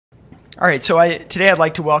All right, so today I'd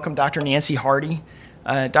like to welcome Dr. Nancy Hardy.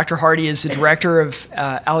 Dr. Hardy is the director of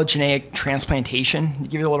allogeneic transplantation. To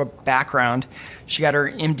give you a little background, she got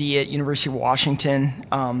her MD at University of Washington,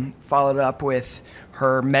 followed up with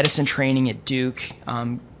her medicine training at Duke,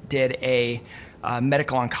 did a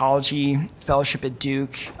medical oncology fellowship at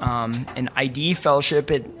Duke, an ID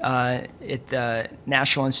fellowship at the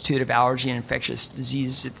National Institute of Allergy and Infectious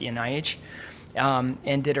Diseases at the NIH,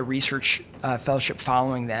 and did a research fellowship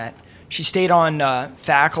following that. She stayed on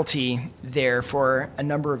faculty there for a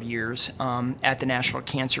number of years at the National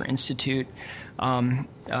Cancer Institute,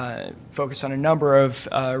 focused on a number of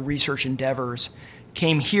research endeavors.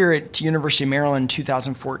 Came here to University of Maryland in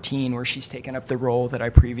 2014, where she's taken up the role that I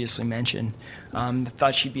previously mentioned.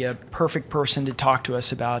 Thought she'd be a perfect person to talk to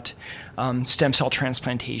us about stem cell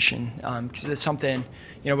transplantation, because it's something,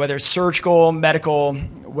 whether it's surgical, medical,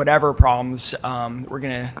 whatever problems,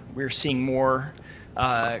 we're seeing more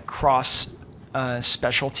cross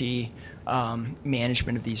specialty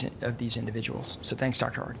management of these individuals. So thanks,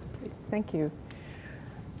 Dr. Hardy. Thank you.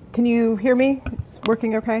 Can you hear me? It's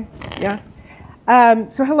working okay? Yeah.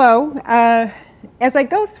 So hello. As I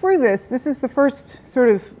go through this is the first sort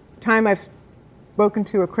of time I've spoken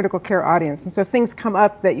to a critical care audience. And so if things come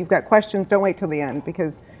up that you've got questions, don't wait till the end,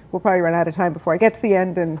 because we'll probably run out of time before I get to the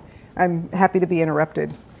end, and I'm happy to be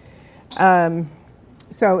interrupted.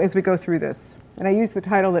 So as we go through this, and I used the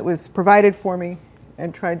title that was provided for me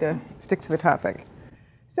and tried to stick to the topic.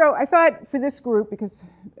 So I thought for this group, because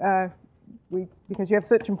you have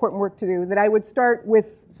such important work to do, that I would start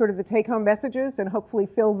with sort of the take-home messages and hopefully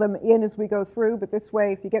fill them in as we go through. But this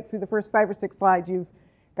way, if you get through the first 5 or 6 slides, you've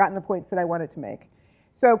gotten the points that I wanted to make.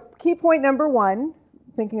 So key point number 1,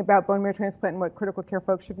 thinking about bone marrow transplant and what critical care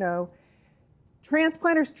folks should know.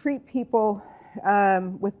 Transplanters treat people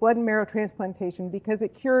with blood and marrow transplantation because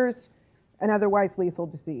it cures an otherwise lethal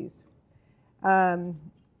disease.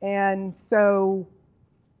 And so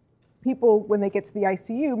people, when they get to the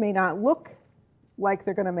ICU, may not look like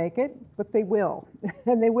they're going to make it, but they will.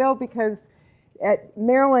 And they will because at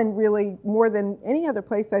Maryland, really, more than any other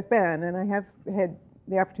place I've been, and I have had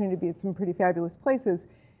the opportunity to be at some pretty fabulous places,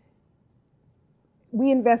 we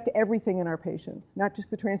invest everything in our patients, not just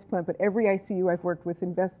the transplant, but every ICU I've worked with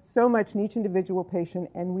invests so much in each individual patient,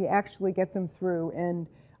 and we actually get them through. And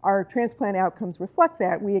our transplant outcomes reflect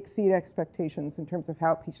that. We exceed expectations in terms of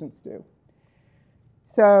how patients do.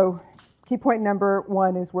 So key point number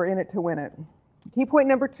 1 is we're in it to win it. Key point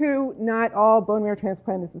number 2, not all bone marrow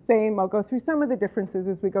transplant is the same. I'll go through some of the differences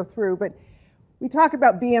as we go through, but we talk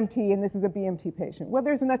about BMT, and this is a BMT patient. Well,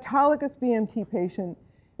 there's an autologous BMT patient,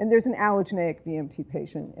 and there's an allogeneic BMT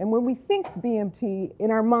patient. And when we think BMT in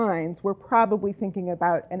our minds, we're probably thinking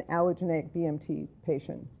about an allogeneic BMT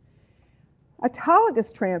patient.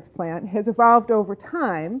 Autologous transplant has evolved over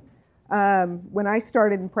time. When I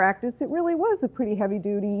started in practice, it really was a pretty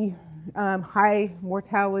heavy-duty, high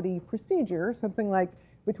mortality procedure. Something like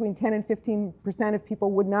between 10 and 15% of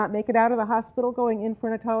people would not make it out of the hospital going in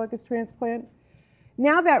for an autologous transplant.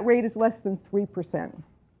 Now that rate is less than 3%.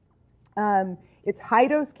 It's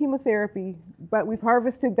high-dose chemotherapy, but we've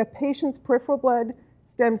harvested the patient's peripheral blood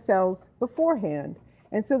stem cells beforehand.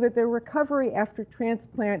 And so that their recovery after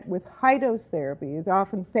transplant with high-dose therapy is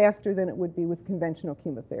often faster than it would be with conventional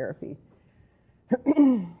chemotherapy.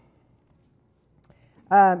 In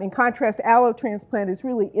contrast, allotransplant is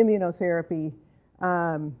really immunotherapy,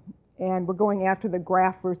 and we're going after the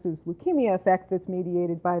graft versus leukemia effect that's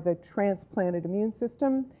mediated by the transplanted immune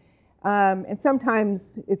system. And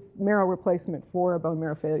sometimes it's marrow replacement for a bone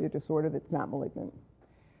marrow failure disorder that's not malignant.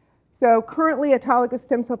 So currently, autologous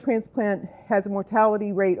stem cell transplant has a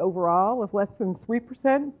mortality rate overall of less than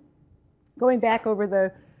 3%. Going back over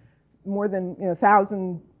the more than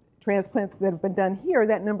 1,000 transplants that have been done here,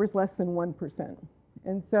 that number is less than 1%.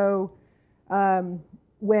 And so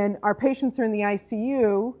when our patients are in the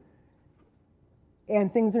ICU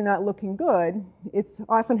and things are not looking good, it's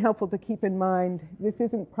often helpful to keep in mind this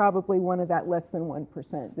isn't probably one of that less than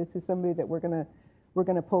 1%. This is somebody that we're going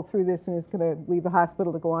to pull through this and is going to leave the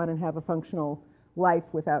hospital to go on and have a functional life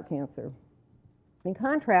without cancer. In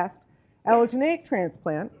contrast, allogeneic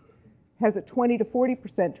transplant has a 20 to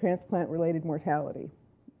 40% transplant-related mortality.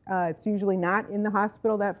 It's usually not in the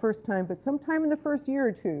hospital that first time, but sometime in the first year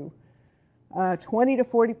or two, 20 to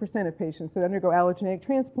 40% of patients that undergo allogeneic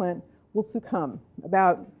transplant will succumb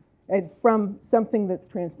from something that's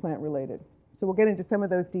transplant-related. So we'll get into some of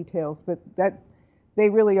those details, but they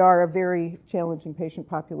really are a very challenging patient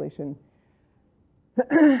population.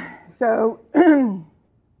 So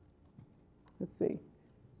let's see.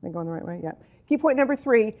 Am I going the right way? Yeah. Key point number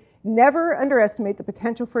 3, Never underestimate the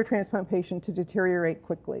potential for a transplant patient to deteriorate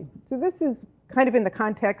quickly. So this is kind of in the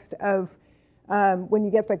context of when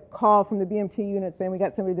you get the call from the BMT unit saying, we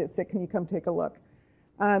got somebody that's sick, can you come take a look?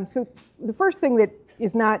 So the first thing that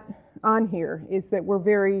is not on here is that we're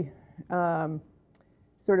very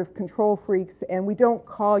sort of control freaks, and we don't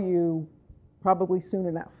call you probably soon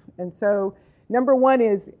enough. And so number one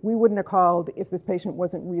is we wouldn't have called if this patient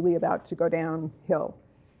wasn't really about to go downhill.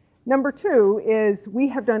 Number two is we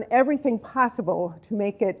have done everything possible to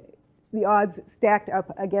make it the odds stacked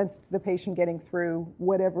up against the patient getting through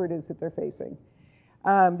whatever it is that they're facing.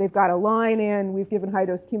 They've got a line in, we've given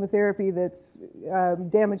high-dose chemotherapy that's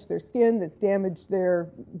damaged their skin, that's damaged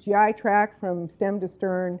their GI tract from stem to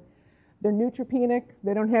stern. They're neutropenic,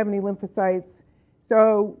 they don't have any lymphocytes.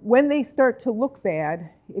 So when they start to look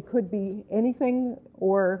bad, it could be anything,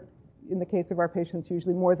 or in the case of our patients,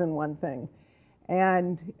 usually more than one thing.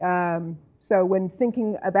 And so when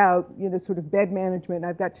thinking about sort of bed management,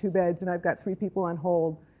 I've got 2 beds and I've got 3 people on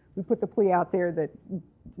hold, we put the plea out there that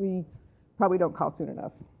we probably don't call soon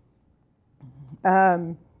enough.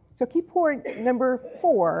 So key point number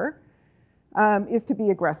 4 is to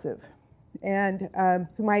be aggressive. And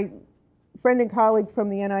so my friend and colleague from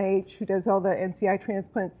the NIH who does all the NCI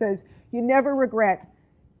transplants says, you never regret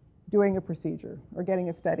doing a procedure or getting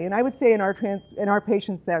a study. And I would say in our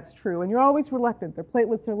patients that's true. And you're always reluctant. Their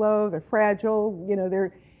platelets are low, they're fragile,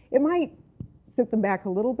 it might sit them back a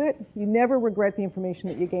little bit. You never regret the information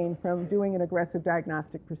that you gain from doing an aggressive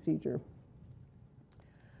diagnostic procedure.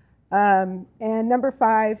 And number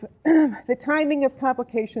 5, the timing of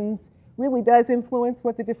complications really does influence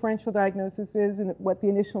what the differential diagnosis is and what the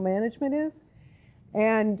initial management is.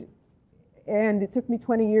 And it took me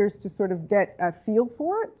 20 years to sort of get a feel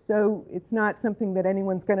for it. So it's not something that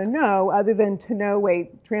anyone's going to know other than to know,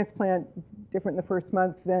 wait, transplant different in the first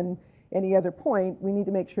month than any other point. We need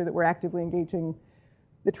to make sure that we're actively engaging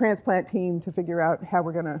the transplant team to figure out how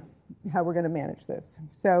we're going to manage this.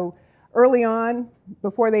 So early on,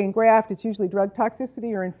 before they engraft, it's usually drug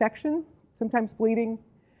toxicity or infection, sometimes bleeding.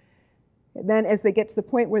 And then as they get to the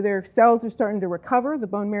point where their cells are starting to recover, the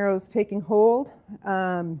bone marrow is taking hold,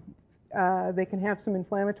 they can have some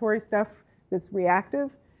inflammatory stuff that's reactive.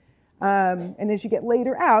 And as you get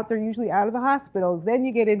later out, they're usually out of the hospital. Then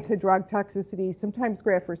you get into drug toxicity, sometimes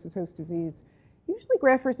graft versus host disease. Usually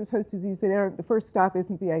graft versus host disease, the first stop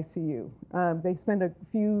isn't the ICU. They spend a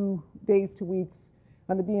few days to weeks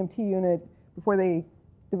on the BMT unit before they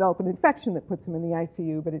develop an infection that puts them in the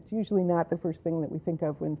ICU, but it's usually not the first thing that we think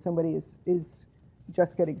of when somebody is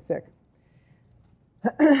just getting sick.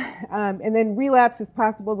 And then relapse is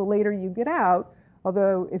possible the later you get out,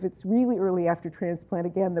 although if it's really early after transplant,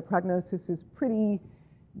 again, the prognosis is pretty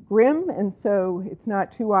grim, and so it's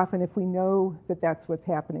not too often if we know that that's what's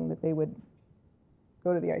happening that they would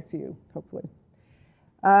go to the ICU, hopefully.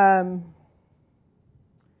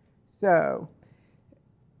 So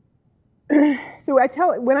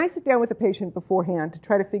when I sit down with a patient beforehand to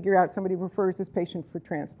try to figure out somebody refers this patient for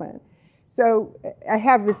transplant. So I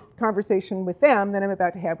have this conversation with them that I'm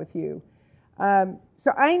about to have with you.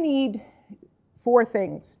 So I need 4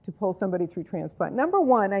 things to pull somebody through transplant. Number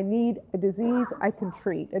 1, I need a disease I can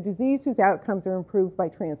treat, a disease whose outcomes are improved by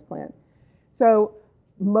transplant. So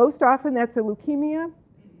most often that's a leukemia.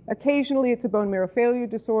 Occasionally it's a bone marrow failure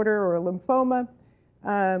disorder or a lymphoma.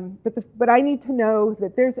 But I need to know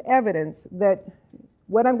that there's evidence that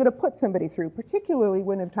what I'm going to put somebody through, particularly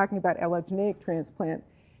when I'm talking about allogeneic transplant,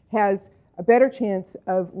 has a better chance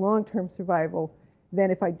of long-term survival than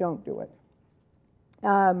if I don't do it.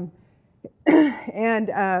 The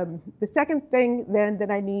second thing then that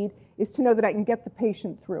I need is to know that I can get the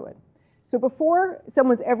patient through it. So before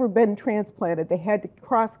someone's ever been transplanted, they had to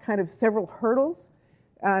cross kind of several hurdles.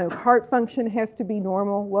 Heart function has to be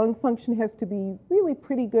normal, lung function has to be really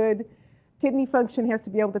pretty good, kidney function has to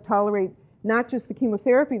be able to tolerate not just the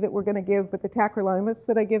chemotherapy that we're going to give, but the tacrolimus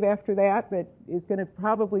that I give after that is going to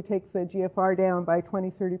probably take the GFR down by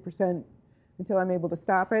 20–30% until I'm able to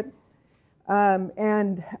stop it.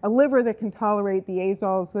 And a liver that can tolerate the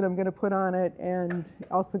azoles that I'm going to put on it and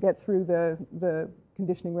also get through the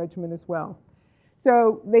conditioning regimen as well.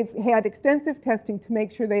 So they've had extensive testing to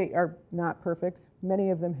make sure they are not perfect. Many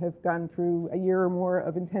of them have gone through a year or more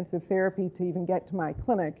of intensive therapy to even get to my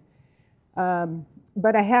clinic.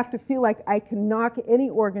 But I have to feel like I can knock any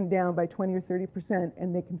organ down by 20 or 30%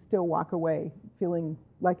 and they can still walk away feeling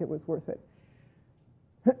like it was worth it.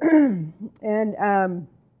 And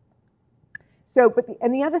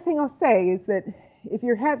the other thing I'll say is that if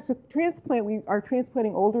you transplant, we are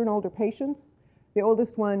transplanting older and older patients. The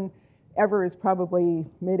oldest one ever is probably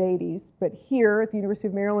mid-80s. But here at the University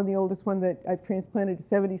of Maryland, the oldest one that I've transplanted is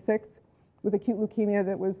 76 with acute leukemia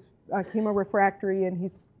that was chemo-refractory, and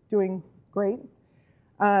he's doing great.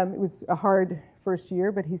 It was a hard first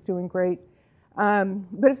year, but he's doing great.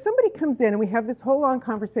 But if somebody comes in and we have this whole long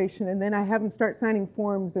conversation, and then I have them start signing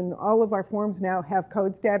forms, and all of our forms now have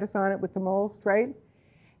code status on it with the MOLST, right?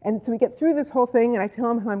 And so we get through this whole thing, and I tell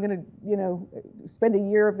them how I'm going to, spend a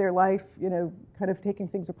year of their life, kind of taking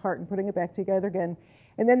things apart and putting it back together again.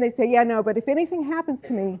 And then they say, yeah, no, but if anything happens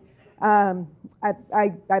to me, I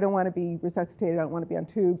don't want to be resuscitated. I don't want to be on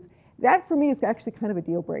tubes. That for me is actually kind of a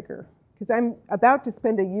deal breaker, because I'm about to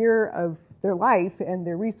spend a year of their life and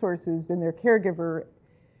their resources and their caregiver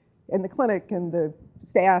and the clinic and the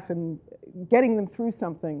staff and getting them through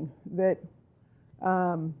something that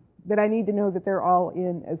that I need to know that they're all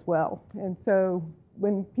in as well. And so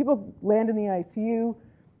when people land in the ICU,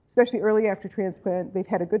 especially early after transplant, they've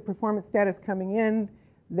had a good performance status coming in.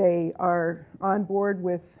 They are on board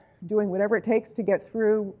with doing whatever it takes to get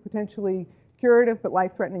through potentially curative but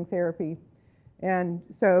life-threatening therapy. And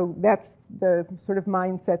so that's the sort of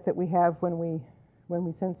mindset that we have when we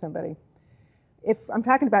send somebody. If I'm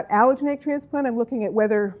talking about allogeneic transplant, I'm looking at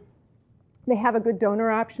whether they have a good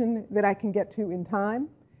donor option that I can get to in time.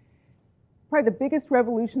 Probably the biggest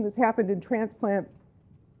revolution that's happened in transplant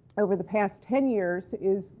over the past 10 years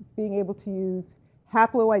is being able to use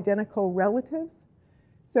haploidentical relatives.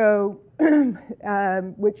 So,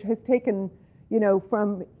 which has taken,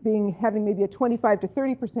 from having maybe a 25 to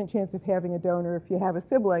 30% chance of having a donor if you have a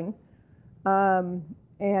sibling,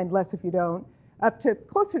 and less if you don't, up to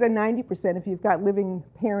closer to 90% if you've got living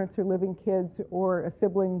parents or living kids or a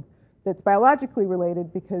sibling that's biologically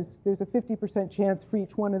related, because there's a 50% chance for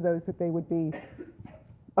each one of those that they would be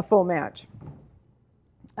a full match.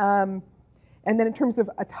 And then in terms of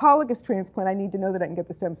autologous transplant, I need to know that I can get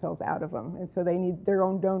the stem cells out of them. And so they need their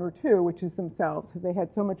own donor too, which is themselves. They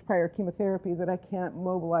had so much prior chemotherapy that I can't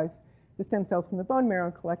mobilize the stem cells from the bone marrow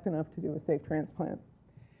and collect enough to do a safe transplant.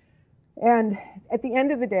 And at the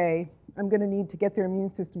end of the day, I'm going to need to get their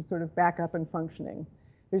immune system sort of back up and functioning.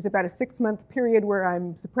 There's about a 6-month period where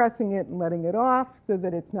I'm suppressing it and letting it off so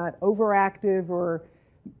that it's not overactive or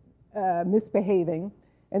misbehaving.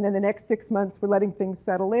 And then the next 6 months, we're letting things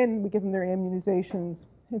settle in. We give them their immunizations.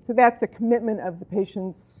 And so that's a commitment of the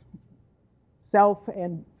patient's self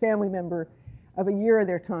and family member of a year of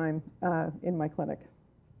their time in my clinic,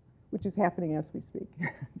 which is happening as we speak,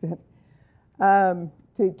 to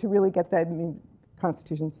really get that immune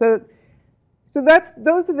constitution. So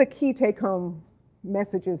those are the key take-home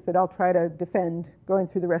messages that I'll try to defend going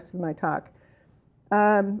through the rest of my talk.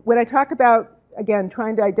 When I talk about, again,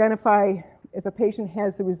 trying to identify if a patient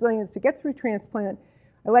has the resilience to get through transplant,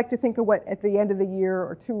 I like to think of what at the end of the year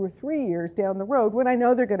or 2 or 3 years down the road, what I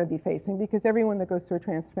know they're going to be facing, because everyone that goes through a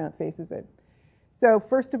transplant faces it. So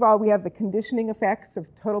first of all, we have the conditioning effects of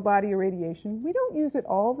total body irradiation. We don't use it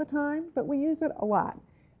all the time, but we use it a lot.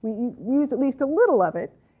 We use at least a little of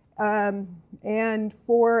it. And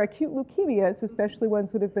for acute leukemias, especially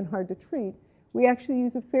ones that have been hard to treat, we actually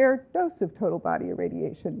use a fair dose of total body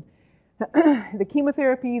irradiation. The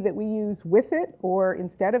chemotherapy that we use with it or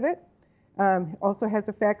instead of it also has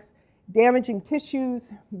effects. Damaging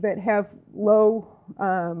tissues that have low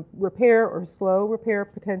repair or slow repair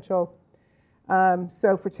potential.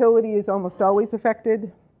 So fertility is almost always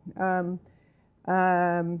affected.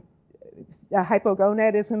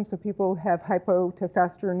 Hypogonadism, so people have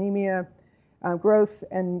hypotestosteronemia, growth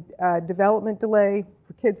and development delay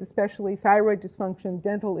for kids especially, thyroid dysfunction,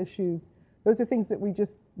 dental issues. Those are things that we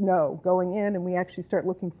just know going in, and we actually start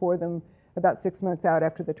looking for them about 6 months out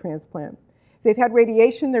after the transplant. If they've had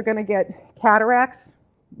radiation, they're going to get cataracts,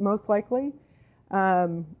 most likely.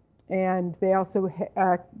 And they also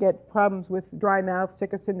get problems with dry mouth,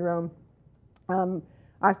 Sicca syndrome,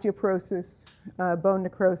 osteoporosis, bone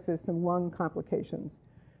necrosis, and lung complications.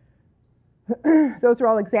 Those are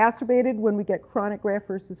all exacerbated when we get chronic graft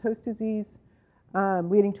versus host disease,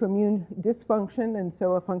 leading to immune dysfunction, and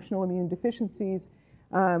so functional immune deficiencies,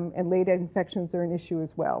 and late infections are an issue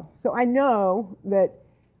as well. So I know that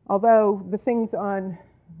although the things on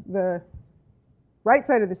the right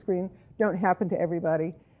side of the screen don't happen to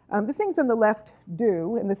everybody, the things on the left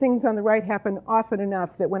do, and the things on the right happen often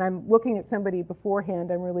enough that when I'm looking at somebody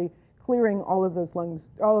beforehand, I'm really clearing all of those lungs,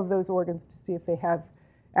 all of those organs to see if they have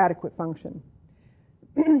adequate function.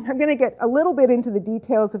 I'm going to get a little bit into the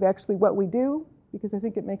details of actually what we do, because I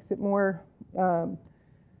think it makes it more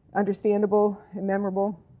understandable and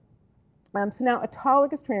memorable. So now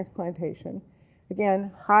autologous transplantation,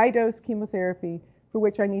 again, high dose chemotherapy for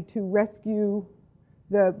which I need to rescue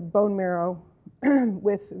the bone marrow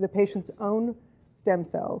with the patient's own stem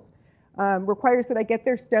cells, requires that I get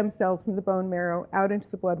their stem cells from the bone marrow out into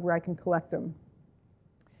the blood where I can collect them.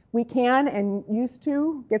 We can and used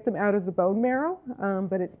to get them out of the bone marrow,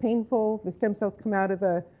 but it's painful. The stem cells come out of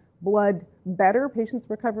the blood better. Patients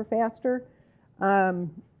recover faster,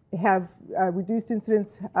 have reduced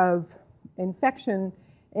incidence of infection,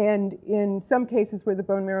 and in some cases where the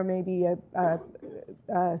bone marrow may be a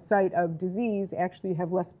site of disease, actually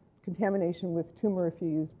have less contamination with tumor if you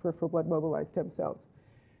use peripheral blood mobilized stem cells.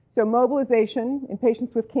 So mobilization in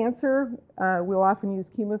patients with cancer, we'll often use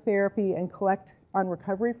chemotherapy and collect on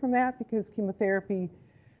recovery from that, because chemotherapy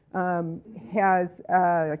has,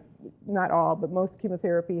 not all, but most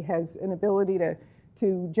chemotherapy has an ability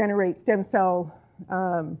to generate stem cell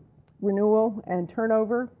renewal and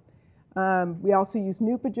turnover. We also use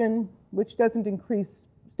Neupogen, which doesn't increase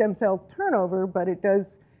stem cell turnover, but it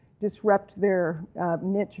does disrupt their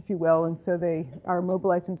niche, if you will, and so they are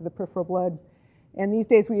mobilized into the peripheral blood. And these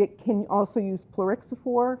days we can also use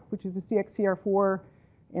plerixafor, which is a CXCR4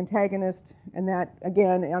 antagonist, and that,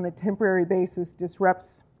 again, on a temporary basis,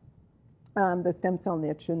 disrupts the stem cell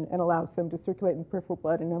niche and allows them to circulate in the peripheral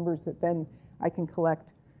blood in numbers that then I can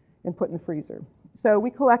collect and put in the freezer. So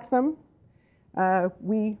we collect them,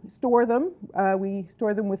 we store them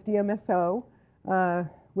with DMSO,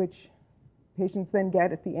 which patients then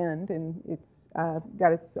get at the end, and it's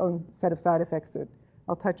got its own set of side effects that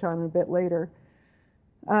I'll touch on a bit later.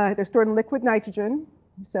 They're stored in liquid nitrogen,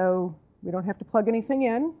 so we don't have to plug anything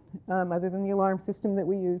in other than the alarm system that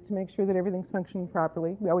we use to make sure that everything's functioning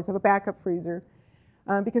properly. We always have a backup freezer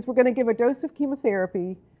because we're going to give a dose of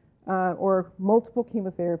chemotherapy or multiple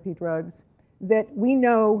chemotherapy drugs that we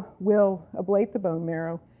know will ablate the bone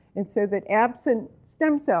marrow. And so that absent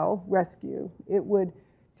stem cell rescue, it would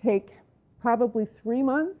take probably 3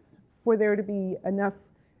 months for there to be enough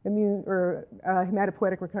immune or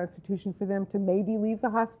hematopoietic reconstitution for them to maybe leave the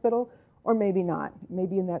hospital, or maybe not.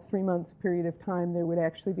 Maybe in that 3 months period of time, there would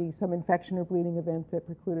actually be some infection or bleeding event that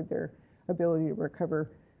precluded their ability to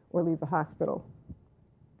recover or leave the hospital.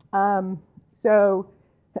 So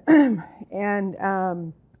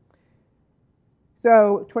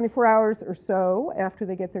 24 hours or so after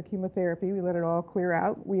they get their chemotherapy, we let it all clear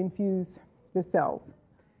out. We infuse the cells.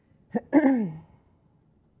 And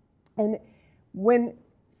when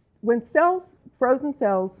frozen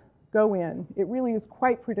cells go in, it really is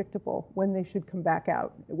quite predictable when they should come back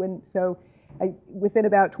out. Within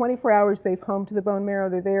about 24 hours, they've homed to the bone marrow.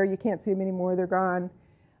 They're there. You can't see them anymore. They're gone.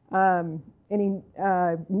 Any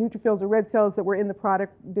neutrophils or red cells that were in the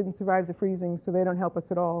product didn't survive the freezing, so they don't help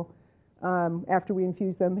us at all after we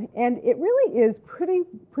infuse them. And it really is pretty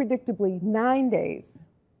predictably 9 days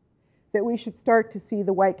that we should start to see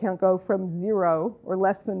the white count go from 0 or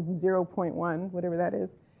less than 0.1, whatever that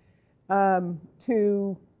is,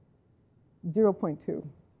 to 0.2,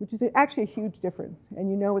 which is actually a huge difference,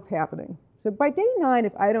 and you know what's happening. So by day 9,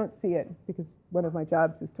 if I don't see it, because one of my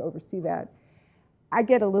jobs is to oversee that, I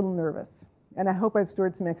get a little nervous, and I hope I've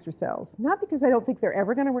stored some extra cells. Not because I don't think they're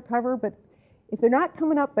ever going to recover, but if they're not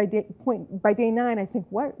coming up by day 9, I think,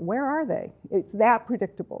 where are they? It's that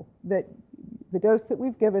predictable that the dose that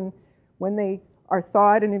we've given, when they are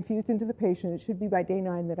thawed and infused into the patient, it should be by day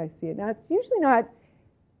 9 that I see it. Now, it's usually not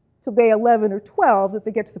till day 11 or 12 that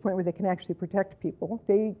they get to the point where they can actually protect people.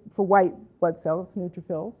 For white blood cells,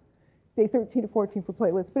 neutrophils. Day 13 to 14 for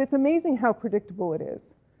platelets. But it's amazing how predictable it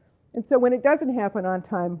is. And so when it doesn't happen on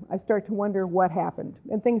time, I start to wonder what happened.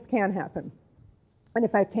 And things can happen. And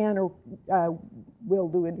if I can or will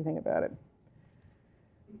do anything about it.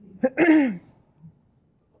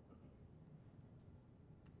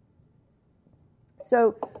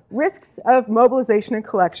 So risks of mobilization and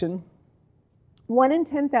collection. 1 in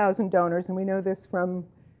 10,000 donors, and we know this from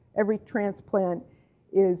every transplant,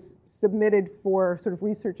 is submitted for sort of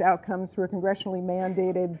research outcomes through a congressionally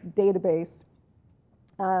mandated database.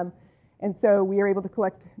 And so we are able to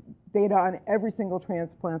collect data on every single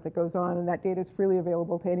transplant that goes on, and that data is freely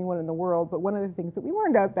available to anyone in the world. But one of the things that we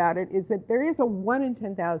learned about it is that there is a 1 in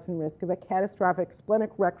 10,000 risk of a catastrophic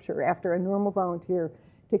splenic rupture after a normal volunteer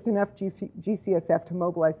takes enough GCSF to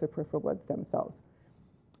mobilize their peripheral blood stem cells.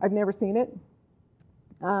 I've never seen it,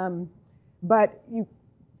 but you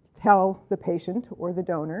tell the patient or the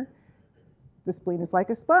donor, the spleen is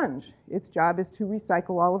like a sponge. Its job is to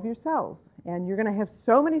recycle all of your cells. And you're going to have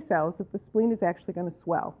so many cells that the spleen is actually going to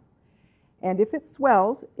swell. And if it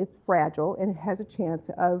swells, it's fragile and it has a chance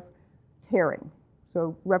of tearing.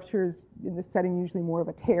 So rupture is, in this setting, usually more of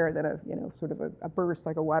a tear than a burst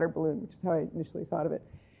like a water balloon, which is how I initially thought of it.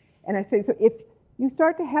 And I say, so if you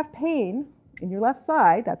start to have pain in your left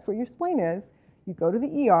side, that's where your spleen is, You go to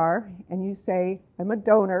the ER and you say, I'm a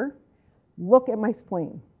donor, look at my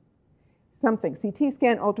spleen. Something, CT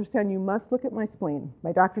scan, ultrasound, you must look at my spleen.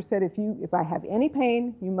 My doctor said if I have any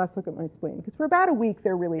pain, you must look at my spleen. Because for about a week,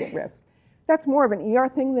 they're really at risk. That's more of an ER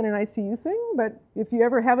thing than an ICU thing, but if you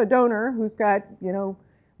ever have a donor who's got,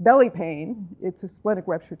 belly pain, it's a splenic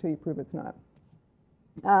rupture till you prove it's not.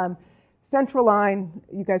 Central line,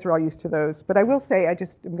 you guys are all used to those, but I will say,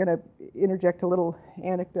 I'm going to interject a little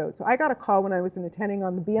anecdote. So I got a call when I was attending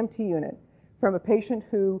on the BMT unit from a patient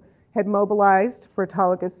who had mobilized for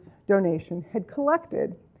autologous donation, had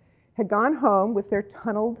collected, had gone home with their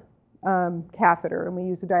tunneled catheter, and we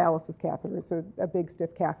use a dialysis catheter, it's a big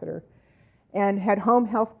stiff catheter, and had home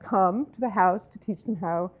health come to the house to teach them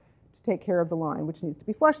how to take care of the line, which needs to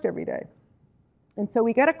be flushed every day. And so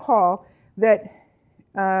we got a call that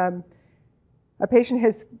a patient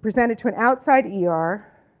has presented to an outside ER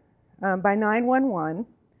by 911,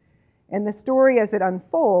 and the story as it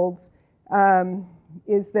unfolds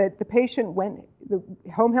is that the patient the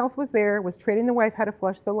home health was there, was training the wife how to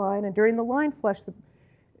flush the line, and during the line flush,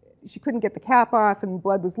 she couldn't get the cap off, and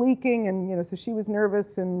blood was leaking, and so she was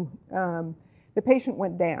nervous, and the patient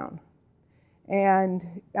went down and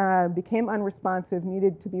became unresponsive,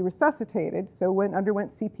 needed to be resuscitated, so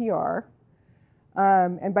underwent CPR.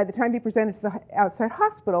 And by the time he presented to the outside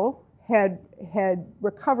hospital, had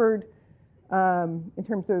recovered in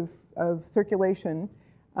terms of circulation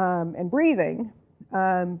and breathing,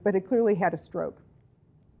 but had clearly had a stroke.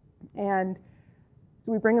 And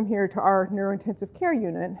so we bring him here to our neurointensive care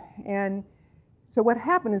unit. And so what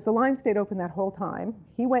happened is the line stayed open that whole time.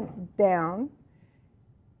 He went down.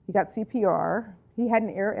 He got CPR. He had an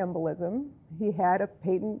air embolism. He had a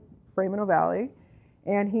patent foramen ovale.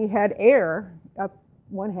 And he had air up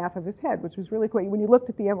one half of his head, which was really cool. When you looked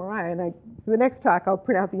at the MRI, and for the next talk, I'll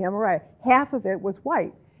print out the MRI, half of it was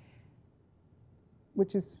white,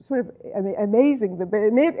 which is sort of amazing. But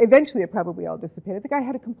eventually it probably all dissipated. The guy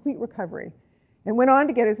had a complete recovery and went on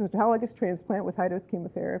to get his autologous transplant with high-dose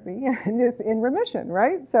chemotherapy and is in remission,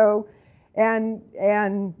 right? So, and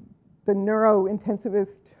the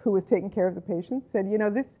neurointensivist who was taking care of the patient said,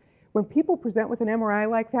 when people present with an MRI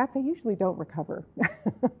like that, they usually don't recover.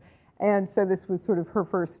 And so this was sort of her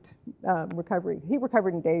first recovery. He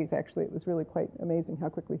recovered in days, actually. It was really quite amazing how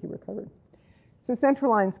quickly he recovered. So central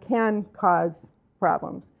lines can cause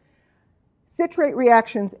problems. Citrate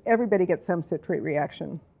reactions, everybody gets some citrate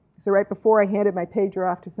reaction. So right before I handed my pager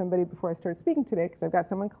off to somebody before I started speaking today, because I've got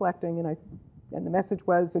someone collecting, and the message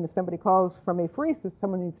was, and if somebody calls from apheresis,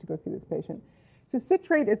 someone needs to go see this patient. So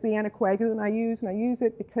citrate is the anticoagulant I use, and I use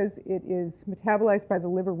it because it is metabolized by the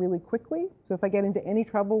liver really quickly. So if I get into any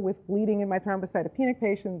trouble with bleeding in my thrombocytopenic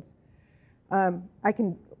patients, I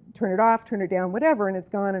can turn it off, turn it down, whatever, and it's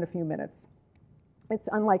gone in a few minutes. It's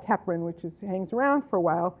unlike heparin, which hangs around for a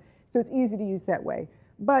while, so it's easy to use that way.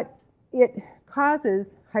 But it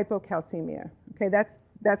causes hypocalcemia. Okay,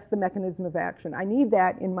 that's the mechanism of action. I need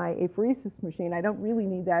that in my apheresis machine. I don't really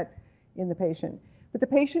need that in the patient. But the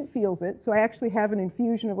patient feels it, so I actually have an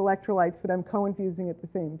infusion of electrolytes that I'm co-infusing at the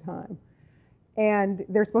same time. And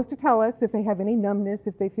they're supposed to tell us if they have any numbness,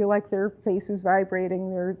 if they feel like their face is vibrating,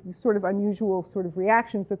 there are sort of unusual sort of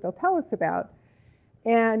reactions that they'll tell us about.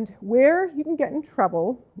 And where you can get in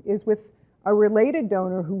trouble is with a related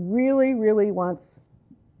donor who really, really wants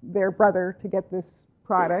their brother to get this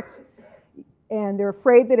product. And they're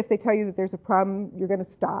afraid that if they tell you that there's a problem, you're going to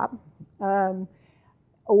stop. And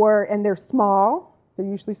they're small. They're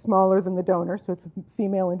usually smaller than the donor, so it's a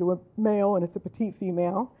female into a male, and it's a petite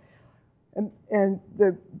female. And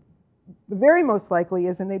the very most likely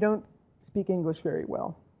is, and they don't speak English very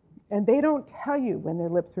well. And they don't tell you when their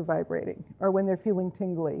lips are vibrating, or when they're feeling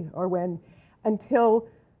tingly, or until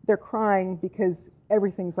they're crying because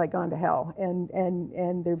everything's like gone to hell,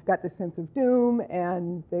 and they've got this sense of doom,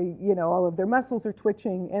 and all of their muscles are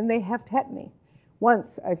twitching, and they have tetany.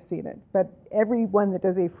 Once I've seen it, but everyone that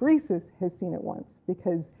does apheresis has seen it once,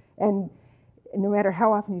 and no matter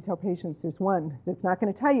how often you tell patients, there's one that's not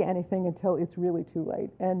going to tell you anything until it's really too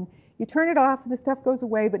late. And you turn it off and the stuff goes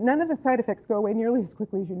away, but none of the side effects go away nearly as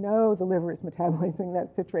quickly as the liver is metabolizing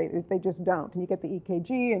that citrate. They just don't. And you get the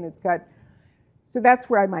EKG, and so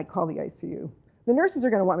that's where I might call the ICU. The nurses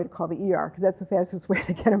are going to want me to call the ER because that's the fastest way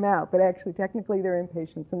to get them out, but actually technically they're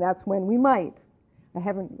inpatients, and that's when we might.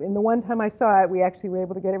 In the one time I saw it, we actually were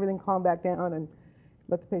able to get everything calmed back down and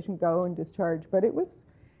let the patient go and discharge, but it was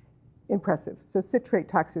impressive. So citrate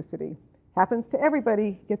toxicity happens to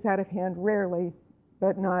everybody, gets out of hand rarely,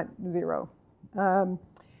 but not zero.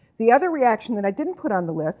 The other reaction that I didn't put on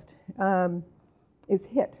the list is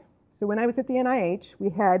HIT. So when I was at the NIH,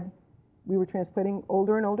 we were transplanting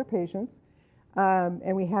older and older patients.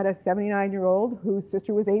 And we had a 79-year-old whose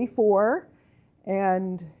sister was 84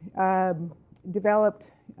 and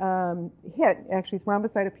developed HIT, actually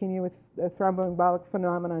thrombocytopenia with a thromboembolic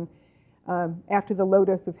phenomenon, after the low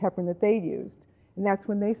dose of heparin that they used. And that's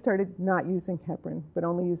when they started not using heparin, but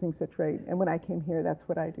only using citrate. And when I came here, that's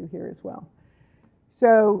what I do here as well.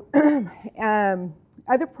 So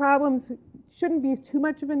other problems shouldn't be too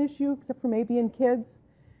much of an issue, except for maybe in kids.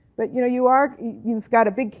 But you've got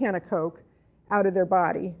a big can of Coke out of their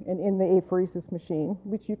body and in the apheresis machine,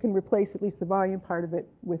 which you can replace at least the volume part of it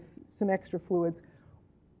with some extra fluids.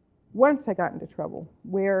 Once I got into trouble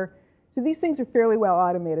so these things are fairly well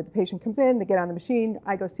automated. The patient comes in, they get on the machine,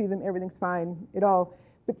 I go see them, everything's fine,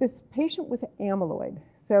 but this patient with amyloid.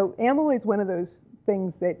 So amyloid's one of those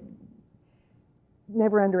things that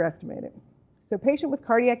never underestimate it. So patient with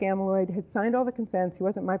cardiac amyloid had signed all the consents. He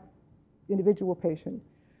wasn't my individual patient.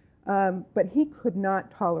 But he could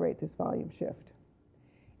not tolerate this volume shift.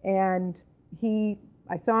 And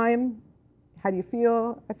I saw him, how do you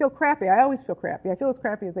feel? I feel crappy. I always feel crappy. I feel as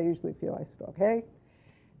crappy as I usually feel. I said, okay.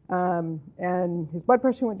 And his blood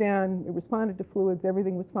pressure went down. It responded to fluids.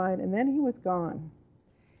 Everything was fine. And then he was gone.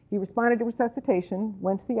 He responded to resuscitation,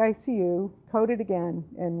 went to the ICU, coded again,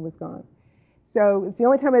 and was gone. So it's the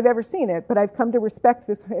only time I've ever seen it, but I've come to respect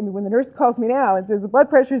this. I mean, when the nurse calls me now and says the blood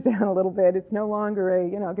pressure's down a little bit, it's no longer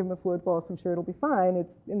I'll give him a fluid bolus, I'm sure it'll be fine.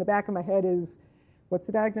 It's in the back of my head is, what's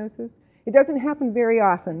the diagnosis? It doesn't happen very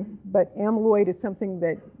often, but amyloid is something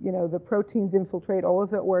that, the proteins infiltrate all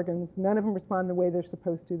of the organs. None of them respond the way they're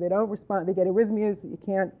supposed to. They don't respond. They get arrhythmias that you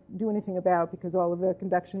can't do anything about because all of the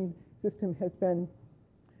conduction system has been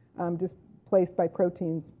displaced by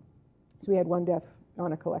proteins. So we had one death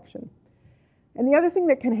on a collection. And the other thing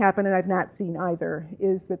that can happen, and I've not seen either,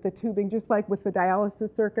 is that the tubing, just like with the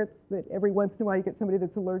dialysis circuits, that every once in a while you get somebody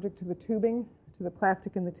that's allergic to the tubing, to the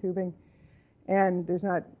plastic in the tubing, and there's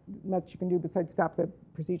not much you can do besides stop the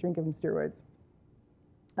procedure and give them steroids.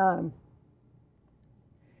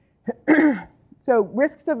 So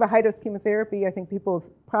risks of a high-dose chemotherapy, I think people have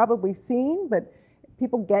probably seen, but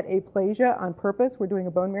people get aplasia on purpose. We're doing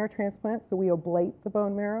a bone marrow transplant, so we ablate the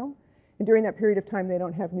bone marrow. And during that period of time, they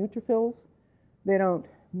don't have neutrophils. They don't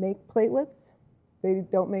make platelets. They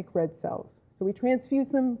don't make red cells. So we transfuse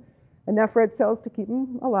them enough red cells to keep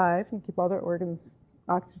them alive and keep all their organs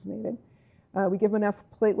oxygenated. We give enough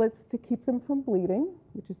platelets to keep them from bleeding,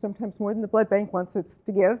 which is sometimes more than the blood bank wants us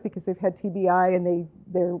to give because they've had TBI and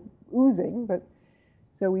they're oozing.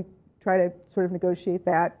 So we try to sort of negotiate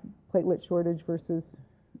that platelet shortage versus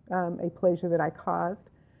aplasia that I caused.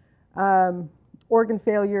 Organ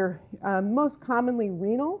failure, most commonly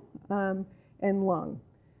renal and lung,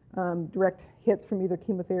 direct hits from either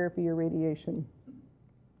chemotherapy or radiation.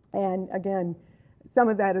 And again, some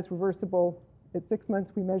of that is reversible. At 6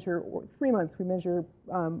 months we measure, or 3 months we measure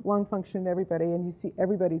lung function in everybody, and you see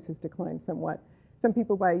everybody's has declined somewhat. Some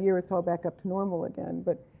people by a year it's all back up to normal again,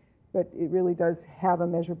 but it really does have a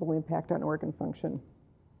measurable impact on organ function.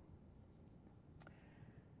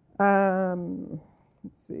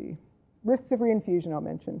 Let's see. Risks of reinfusion I'll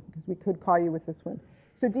mention, because we could call you with this one.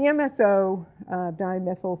 So DMSO,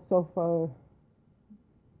 dimethyl sulfo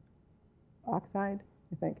oxide,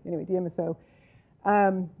 I think. Anyway, DMSO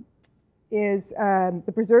is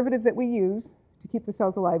the preservative that we use to keep the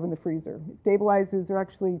cells alive in the freezer. It stabilizes or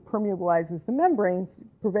actually permeabilizes the membranes,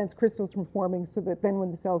 prevents crystals from forming so that then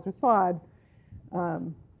when the cells are thawed,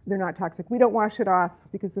 they're not toxic. We don't wash it off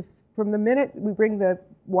because from the minute we bring the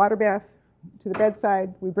water bath to the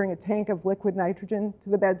bedside, we bring a tank of liquid nitrogen to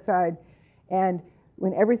the bedside, and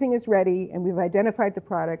when everything is ready and we've identified the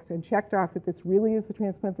products and checked off that this really is the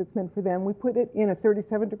transplant that's meant for them, we put it in a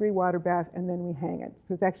 37-degree water bath and then we hang it.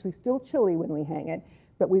 So it's actually still chilly when we hang it,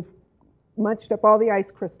 but we've munched up all the ice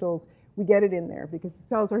crystals. We get it in there because the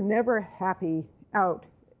cells are never happy out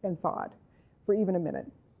and thawed for even a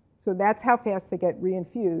minute. So that's how fast they get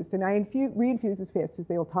reinfused, and I reinfuse as fast as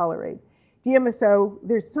they'll tolerate. DMSO,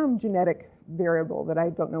 there's some genetic variable that I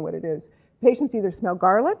don't know what it is. Patients either smell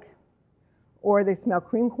garlic, or they smell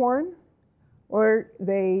cream corn, or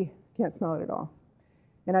they can't smell it at all.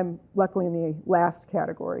 And I'm luckily in the last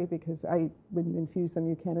category because when you infuse them,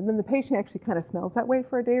 you can. And then the patient actually kind of smells that way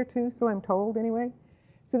for a day or two, so I'm told anyway.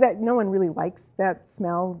 So that no one really likes that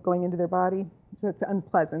smell going into their body. So it's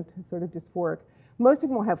unpleasant, it's sort of dysphoric. Most of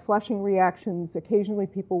them will have flushing reactions. Occasionally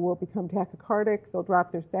people will become tachycardic, they'll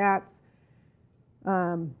drop their SATs.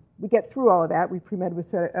 We get through all of that. We pre-med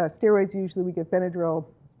with steroids, usually we give Benadryl.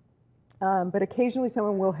 But occasionally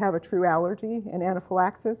someone will have a true allergy and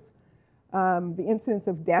anaphylaxis. The incidence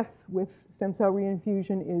of death with stem cell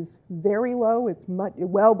reinfusion is very low. It's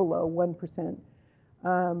well below 1%.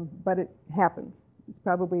 but it happens. It's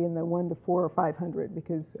probably in the 1 to 4 or 500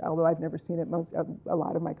 because although I've never seen it, a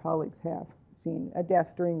lot of my colleagues have seen a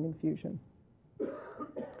death during infusion.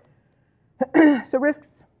 So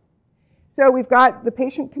risks. So we've got the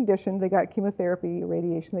patient condition. They got chemotherapy,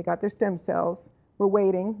 radiation. They got their stem cells. We're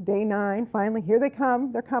waiting. Day 9, finally, here they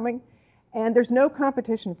come. They're coming. And there's no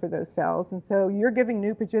competition for those cells. And so you're giving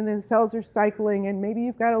Neupogen, and the cells are cycling, and maybe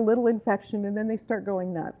you've got a little infection, and then they start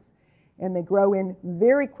going nuts. And they grow in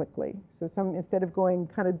very quickly. So instead of going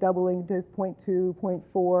kind of doubling to 0.2, 0.4,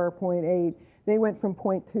 0.8, they went from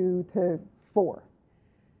 0.2 to 4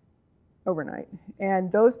 overnight.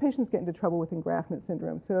 And those patients get into trouble with engraftment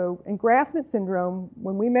syndrome. So engraftment syndrome,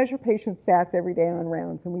 when we measure patients' stats every day on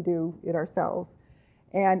rounds, and we do it ourselves,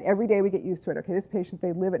 and every day we get used to it. Okay, this patient,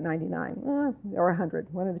 they live at 99, or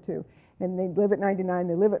 100, one of the two. And they live at 99,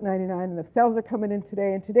 they live at 99, and the cells are coming in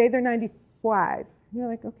today, and today they're 95. You're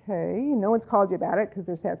like, okay, no one's called you about it because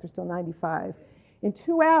their stats are still 95. In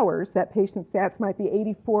 2 hours, that patient's stats might be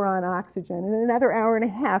 84 on oxygen, and in another hour and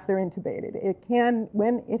a half, they're intubated. It can,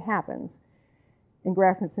 when it happens,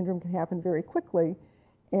 engraftment syndrome can happen very quickly,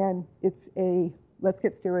 and it's a, let's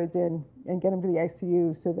get steroids in and get them to the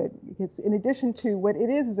ICU so that it's, in addition to what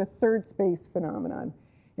it is a third space phenomenon,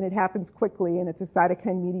 and it happens quickly, and it's a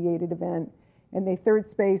cytokine-mediated event. And the third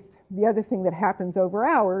space, the other thing that happens over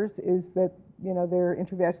hours is that, you know, their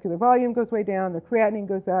intravascular volume goes way down, their creatinine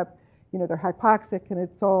goes up, you know, they're hypoxic, and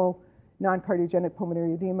it's all non-cardiogenic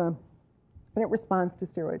pulmonary edema. And it responds to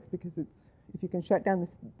steroids because it's, if you can shut down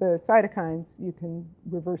the cytokines, you can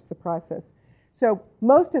reverse the process. So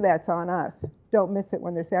most of that's on us. Don't miss it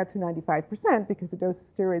when they're sat to 95% because a dose of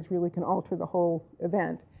steroids really can alter the whole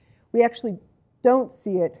event. We actually don't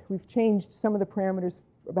see it. We've changed some of the parameters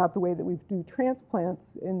about the way that we do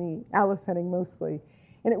transplants in the allo setting mostly.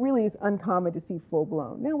 And it really is uncommon to see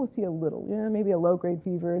full-blown. Now we'll see a little, maybe a low-grade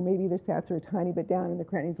fever, and maybe their stats are a tiny bit down and their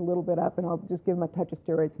creatinine's a little bit up, and I'll just give them a touch of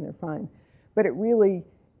steroids and they're fine. But it really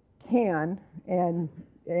can, and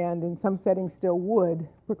in some settings still would,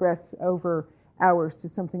 progress over hours to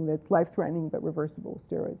something that's life-threatening but reversible with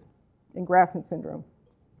steroids. Engraftment syndrome.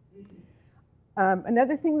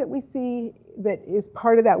 Another thing that we see that is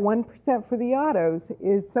part of that 1% for the autos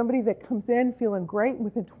is somebody that comes in feeling great, and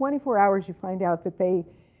within 24 hours you find out that they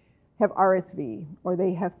have RSV or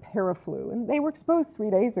they have paraflu, and they were exposed 3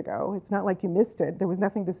 days ago. It's not like you missed it. There was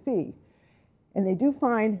nothing to see. And they do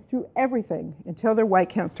fine through everything until their white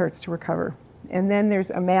count starts to recover. And then there's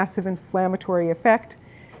a massive inflammatory effect.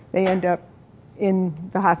 They end up in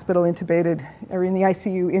the hospital intubated, or in the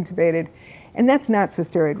ICU intubated. And that's not so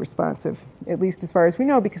steroid responsive, at least as far as we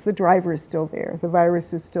know, because the driver is still there. The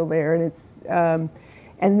virus is still there, and it's,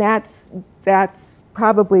 and that's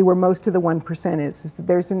probably where most of the 1% is that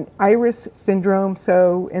there's an IRIS syndrome,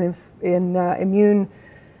 so in immune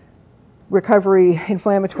recovery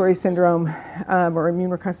inflammatory syndrome, or immune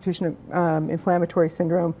reconstitution inflammatory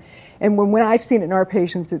syndrome. And when I've seen it in our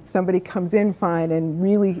patients, it's somebody comes in fine and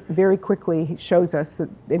really very quickly shows us that,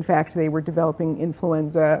 in fact, they were developing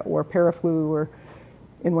influenza or paraflu, or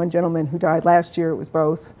in one gentleman who died last year, it was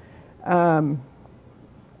both. And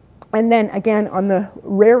then again, on the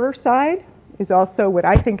rarer side is also what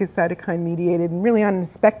I think is cytokine mediated, and really on the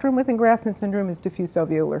spectrum with engraftment syndrome is diffuse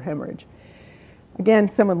alveolar hemorrhage. Again,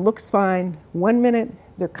 someone looks fine, 1 minute,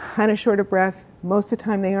 they're kind of short of breath. Most of the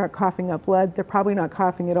time they aren't coughing up blood. They're probably not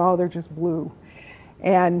coughing at all, they're just blue.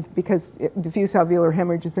 And because diffuse alveolar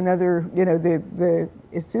hemorrhage is another,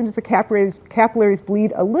 as soon as the capillaries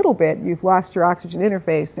bleed a little bit, you've lost your oxygen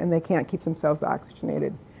interface and they can't keep themselves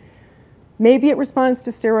oxygenated. Maybe it responds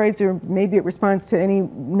to steroids, or maybe it responds to any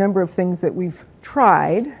number of things that we've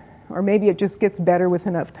tried, or maybe it just gets better with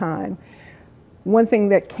enough time. One thing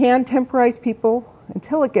that can temporize people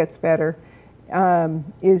until it gets better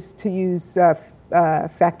is to use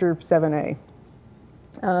factor 7A.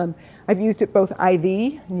 I've used it both IV,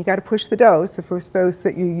 and you got to push the dose. The first dose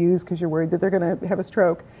that you use because you're worried that they're going to have a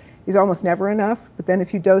stroke is almost never enough. But then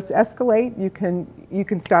if you dose escalate, you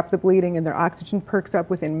can stop the bleeding, and their oxygen perks up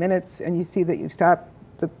within minutes, and you see that you've stopped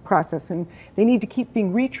the process. And they need to keep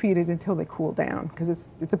being retreated until they cool down because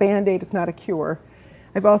it's a Band-Aid, it's not a cure.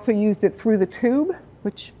 I've also used it through the tube,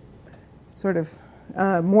 which sort of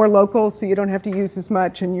more local, so you don't have to use as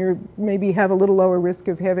much, and you maybe have a little lower risk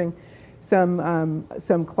of having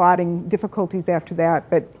some clotting difficulties after that.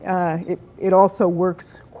 But it also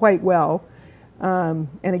works quite well. And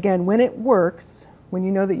again, when it works, when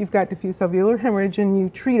you know that you've got diffuse alveolar hemorrhage and you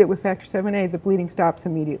treat it with factor 7A, the bleeding stops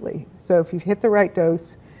immediately. So if you've hit the right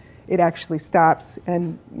dose, it actually stops,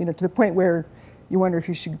 and to the point where you wonder if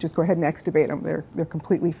you should just go ahead and extubate them. They're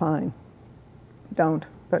completely fine. Don't,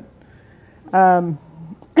 but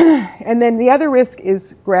And then the other risk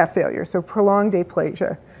is graft failure, so prolonged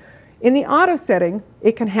aplasia. In the auto setting,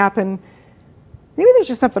 it can happen, maybe there's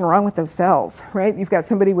just something wrong with those cells, right? You've got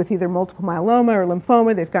somebody with either multiple myeloma or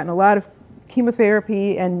lymphoma, they've gotten a lot of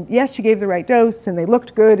chemotherapy, and yes, you gave the right dose, and they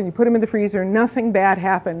looked good, and you put them in the freezer, nothing bad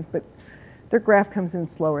happened, but their graft comes in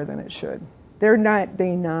slower than it should. They're not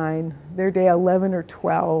day 9, they're day 11 or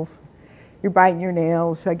 12. You're biting your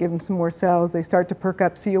nails, should I give them some more cells? They start to perk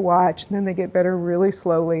up, so you watch, and then they get better really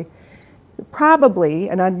slowly. Probably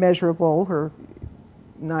an unmeasurable or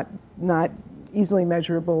not easily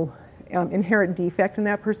measurable inherent defect in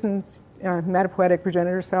that person's hematopoietic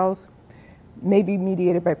progenitor cells, may be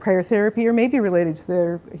mediated by prior therapy or may be related to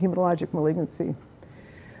their hematologic malignancy.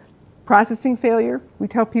 Processing failure, we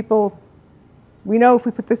tell people, we know if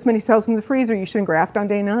we put this many cells in the freezer, you shouldn't graft on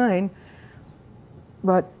day 9,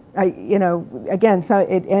 but again, so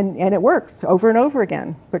and it works over and over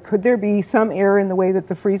again. But could there be some error in the way that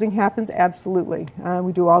the freezing happens? Absolutely.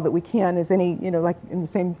 We do all that we can as any, like in the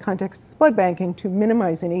same context as blood banking, to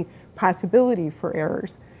minimize any possibility for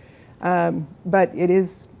errors. But it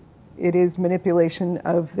is manipulation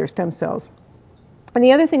of their stem cells. And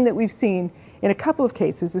the other thing that we've seen in a couple of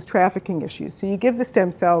cases is trafficking issues. So you give the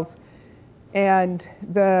stem cells, and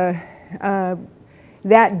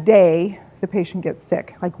that day, the patient gets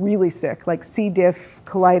sick, like really sick, like C. diff,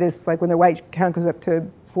 colitis, like when their white count goes up to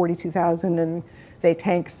 42,000 and they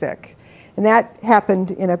tank sick. And that happened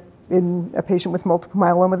in a patient with multiple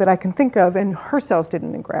myeloma that I can think of, and her cells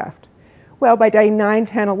didn't engraft. Well, by day 9,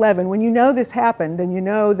 10, 11, when you know this happened and you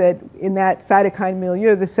know that in that cytokine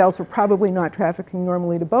milieu, the cells were probably not trafficking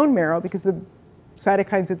normally to bone marrow because the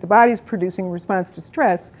cytokines that the body's producing in response to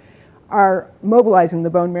stress are mobilizing the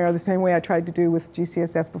bone marrow the same way I tried to do with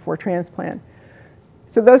G-CSF before transplant.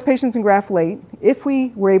 So those patients engraft late. If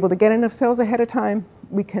we were able to get enough cells ahead of time,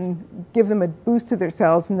 we can give them a boost to their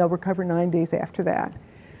cells and they'll recover 9 days after that.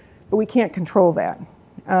 But we can't control that.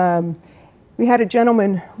 We had a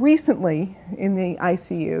gentleman recently in the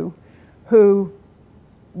ICU who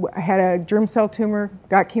had a germ cell tumor,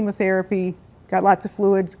 got chemotherapy, got lots of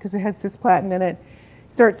fluids because it had cisplatin in it,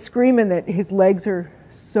 starts screaming that his legs are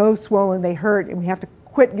so swollen they hurt and we have to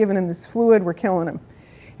quit giving him this fluid, we're killing him.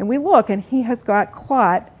 And we look and he has got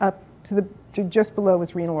clot up to just below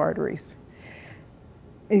his renal arteries.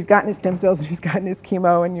 And he's gotten his stem cells and he's gotten his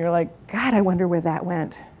chemo, and you're like, God, I wonder where that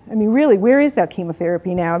went. I mean, really, where is that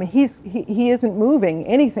chemotherapy now? I mean, he isn't moving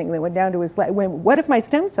anything that went down to his leg. What if my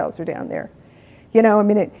stem cells are down there?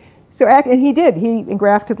 And he did. He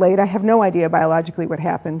engrafted late. I have no idea biologically what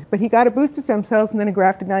happened, but he got a boost of stem cells and then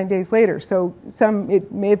engrafted 9 days later. So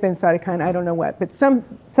it may have been cytokine, I don't know what, but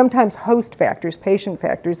sometimes host factors, patient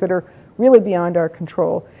factors that are really beyond our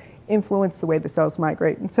control influence the way the cells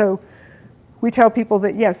migrate. And so we tell people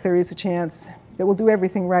that yes, there is a chance that we'll do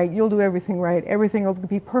everything right, you'll do everything right, everything will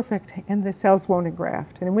be perfect, and the cells won't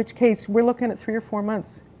engraft. And in which case, we're looking at 3 or 4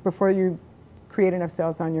 months before you create enough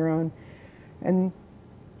cells on your own. And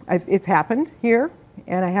it's happened here,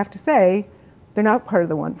 and I have to say, they're not part of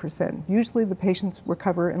the 1%. Usually the patients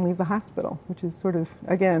recover and leave the hospital, which is sort of,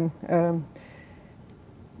 again,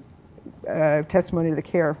 testimony to the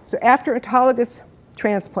care. So after autologous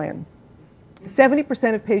transplant,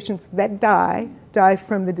 70% of patients that die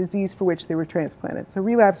from the disease for which they were transplanted. So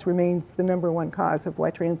relapse remains the #1 cause of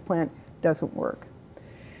why transplant doesn't work.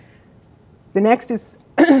 The next is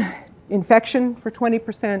infection for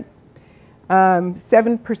 20%.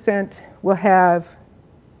 7% will have,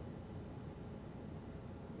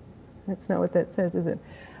 that's not what that says, is it?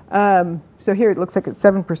 So here it looks like it's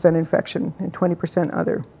 7% infection and 20%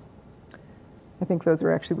 other. I think those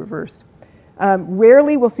are actually reversed.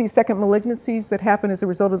 Rarely we'll see second malignancies that happen as a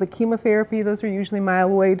result of the chemotherapy. Those are usually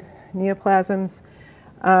myeloid neoplasms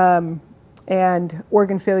and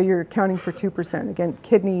organ failure accounting for 2%. Again,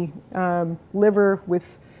 kidney, liver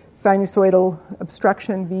with sinusoidal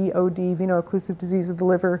obstruction, VOD, veno-occlusive disease of the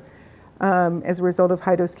liver, as a result of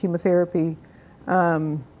high-dose chemotherapy.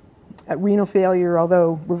 Renal failure,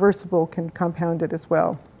 although reversible, can compound it as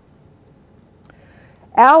well.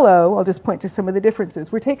 Allo, I'll just point to some of the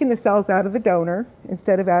differences. We're taking the cells out of the donor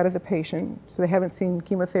instead of out of the patient, so they haven't seen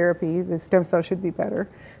chemotherapy. The stem cells should be better,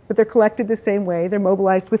 but they're collected the same way. They're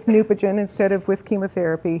mobilized with Neupogen instead of with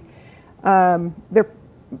chemotherapy.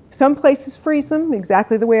 Some places freeze them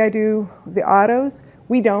exactly the way I do the autos.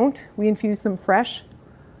 We don't. We infuse them fresh.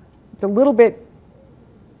 It's a little bit,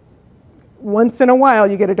 once in a while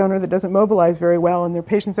you get a donor that doesn't mobilize very well and their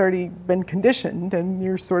patient's already been conditioned, and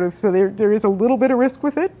you're sort of, so there is a little bit of risk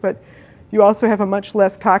with it, but you also have a much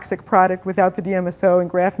less toxic product without the DMSO.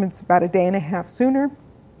 Engraftment's about 1.5 days sooner.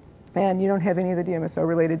 and you don't have any of the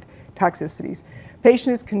DMSO-related toxicities.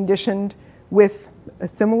 Patient is conditioned with a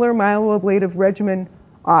similar myeloablative regimen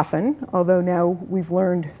often, although now we've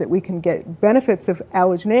learned that we can get benefits of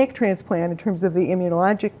allogeneic transplant in terms of the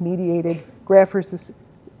immunologic mediated graft versus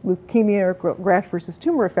leukemia or graft versus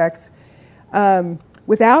tumor effects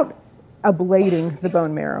without ablating the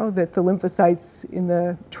bone marrow, that the lymphocytes in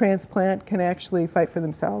the transplant can actually fight for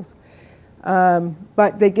themselves.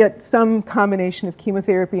 But they get some combination of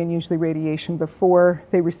chemotherapy and usually radiation before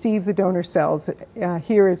they receive the donor cells.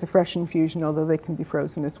 Here is a fresh infusion, although they can be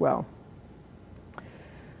frozen as well.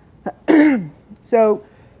 So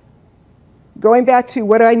going back to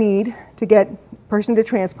what I need to get a person to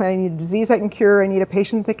transplant, I need a disease I can cure, I need a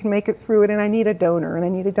patient that can make it through it, and I need a donor. And I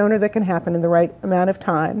need a donor that can happen in the right amount of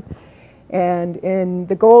time. And in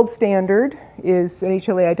the gold standard is an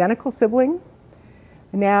HLA identical sibling.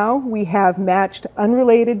 Now we have matched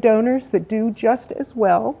unrelated donors that do just as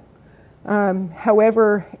well.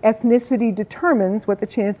 However, ethnicity determines what the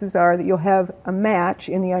chances are that you'll have a match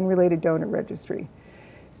in the unrelated donor registry.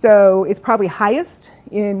 So it's probably highest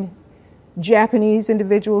in Japanese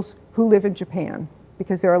individuals who live in Japan,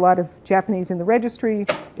 because there are a lot of Japanese in the registry.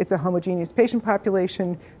 It's a homogeneous patient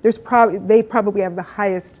population. They probably have the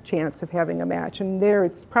highest chance of having a match, and there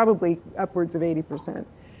it's probably upwards of 80%.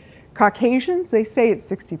 Caucasians, they say it's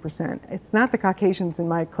 60%. It's not the Caucasians in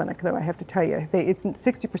my clinic, though, I have to tell you. It's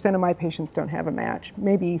 60% of my patients don't have a match,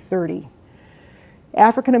 maybe 30.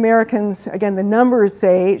 African Americans, again, the numbers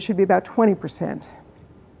say it should be about 20%.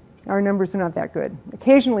 Our numbers are not that good.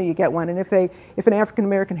 Occasionally you get one, and if an African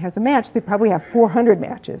American has a match, they probably have 400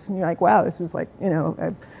 matches, and you're like, wow, this is like,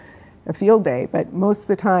 a field day. But most of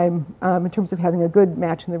the time, in terms of having a good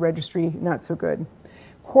match in the registry, not so good.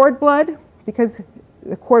 Cord blood, because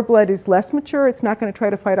the cord blood is less mature, it's not going to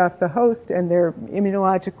try to fight off the host, and they're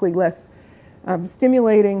immunologically less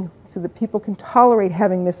stimulating, so that people can tolerate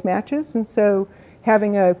having mismatches. And so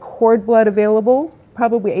having a cord blood available,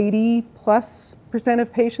 probably 80+%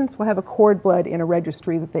 of patients will have a cord blood in a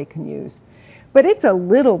registry that they can use. But it's a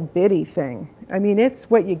little bitty thing. I mean, it's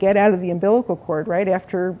what you get out of the umbilical cord right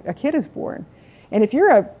after a kid is born. And if you're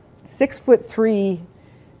a 6'3",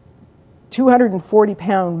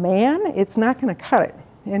 240-pound man, it's not going to cut it.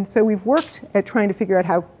 And so we've worked at trying to figure out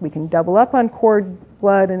how we can double up on cord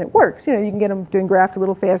blood, and it works. You can get them doing graft a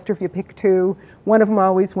little faster if you pick two. One of them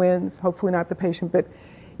always wins, hopefully not the patient, but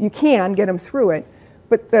you can get them through it.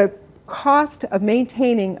 But the cost of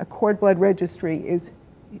maintaining a cord blood registry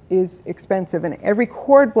is expensive, and every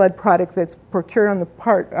cord blood product that's procured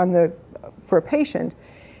for a patient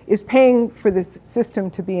is paying for this system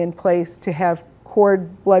to be in place to have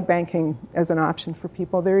cord blood banking as an option for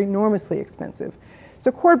people. They're enormously expensive.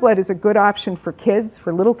 So cord blood is a good option for kids,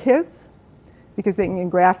 for little kids, because they can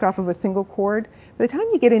graft off of a single cord. By the time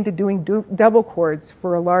you get into doing double cords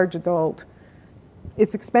for a large adult,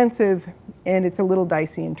 it's expensive and it's a little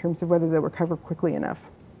dicey in terms of whether they'll recover quickly enough.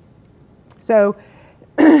 So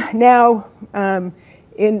now,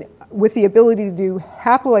 with the ability to do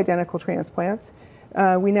haploidentical transplants,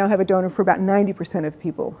 we now have a donor for about 90% of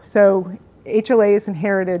people. So HLA is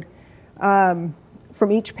inherited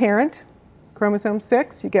from each parent, chromosome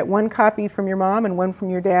 6. You get one copy from your mom and one from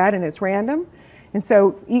your dad, and it's random. And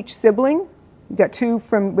so each sibling, you got two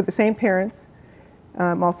with the same parents,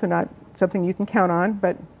 also not something you can count on,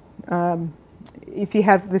 but if you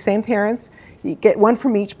have the same parents, you get one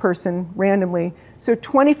from each person randomly. So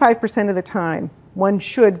 25% of the time, one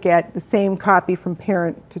should get the same copy from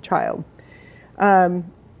parent to child.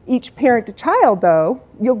 Each parent to child, though,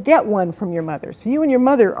 you'll get one from your mother. So you and your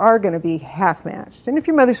mother are going to be half matched. And if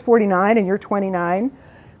your mother's 49 and you're 29,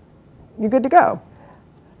 you're good to go.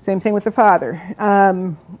 Same thing with the father.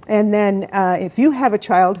 And then if you have a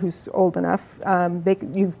child who's old enough,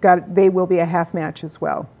 they will be a half match as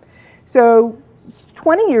well. So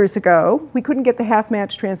 20 years ago, we couldn't get the half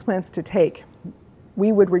match transplants to take.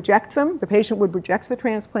 We would reject them, the patient would reject the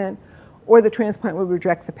transplant, or the transplant would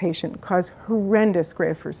reject the patient, cause horrendous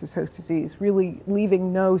graft versus host disease, really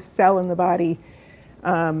leaving no cell in the body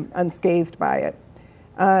unscathed by it.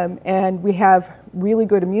 And we have really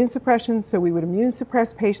good immune suppression, so we would immune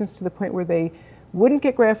suppress patients to the point where they wouldn't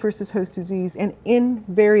get graft versus host disease, and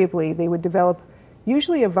invariably they would develop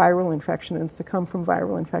usually a viral infection and succumb from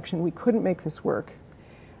viral infection. We couldn't make this work.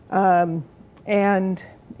 And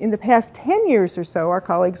in the past 10 years or so, our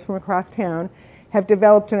colleagues from across town have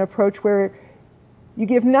developed an approach where you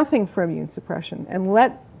give nothing for immune suppression and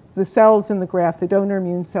let the cells in the graft, the donor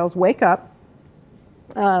immune cells, wake up,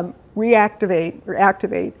 reactivate or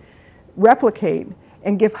activate, replicate,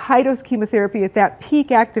 and give high-dose chemotherapy at that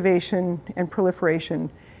peak activation and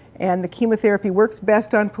proliferation. And the chemotherapy works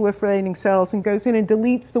best on proliferating cells and goes in and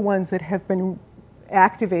deletes the ones that have been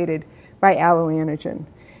activated by alloantigen.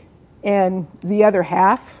 And the other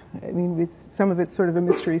half, I mean, some of it's sort of a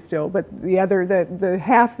mystery still, but the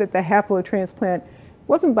half that the haplotransplant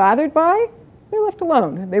wasn't bothered by, they're left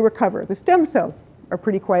alone. They recover. The stem cells are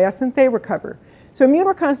pretty quiescent. They recover. So immune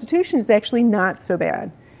reconstitution is actually not so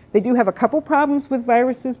bad. They do have a couple problems with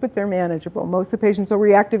viruses, but they're manageable. Most of the patients will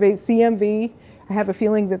reactivate CMV. I have a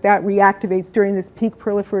feeling that that reactivates during this peak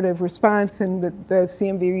proliferative response, and the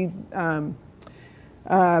CMV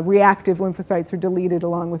reactive lymphocytes are deleted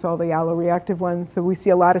along with all the alloreactive ones. So we see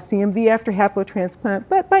a lot of CMV after haplotransplant,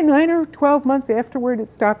 but by 9 or 12 months afterward,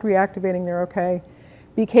 it stopped reactivating. They're okay.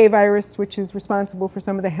 BK virus, which is responsible for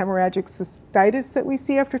some of the hemorrhagic cystitis that we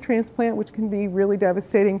see after transplant, which can be really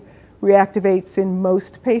devastating, reactivates in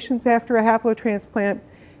most patients after a haplotransplant,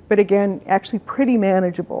 but again, actually pretty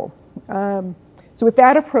manageable. So with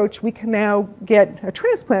that approach, we can now get a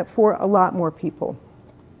transplant for a lot more people.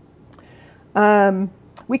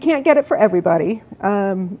 We can't get it for everybody,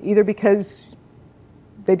 either because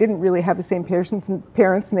they didn't really have the same parents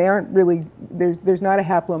and they aren't really, there's not a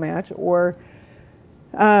haplo match, or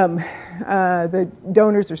the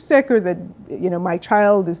donors are sick, or that my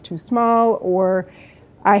child is too small, or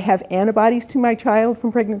I have antibodies to my child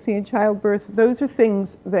from pregnancy and childbirth. Those are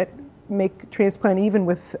things that make transplant, even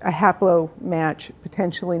with a haplo match,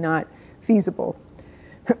 potentially not feasible.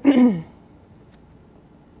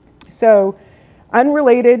 So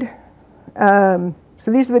unrelated, so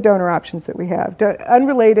these are the donor options that we have.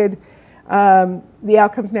 Unrelated, the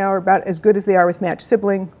outcomes now are about as good as they are with matched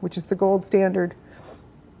sibling, which is the gold standard.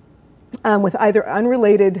 With either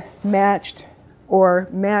unrelated, matched, or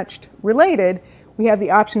matched related, we have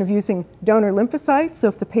the option of using donor lymphocytes. So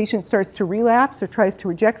if the patient starts to relapse or tries to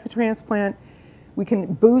reject the transplant, we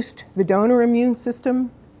can boost the donor immune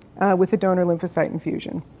system with a donor lymphocyte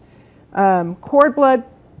infusion. Cord blood,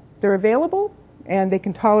 they're available and they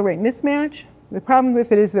can tolerate mismatch. The problem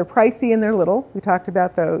with it is they're pricey and they're little. We talked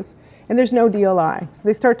about those. And there's no DLI. So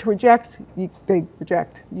they start to reject, they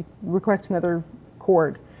reject. You request another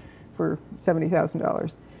cord for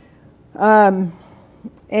 $70,000.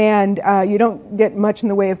 And you don't get much in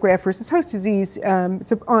the way of graft versus host disease.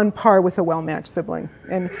 It's on par with a well-matched sibling.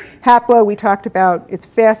 And haplo, we talked about, it's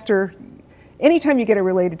faster. Anytime you get a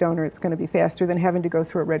related donor, it's going to be faster than having to go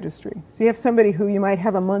through a registry. So you have somebody who you might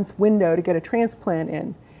have a month window to get a transplant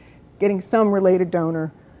in. Getting some related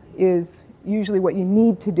donor is usually what you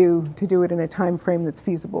need to do it in a time frame that's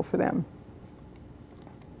feasible for them.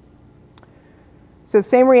 So the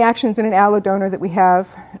same reactions in an allo donor that we have.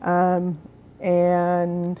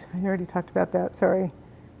 And I already talked about that, sorry.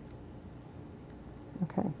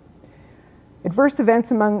 Okay. Adverse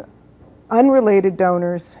events among unrelated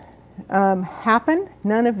donors happen.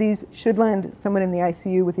 None of these should land someone in the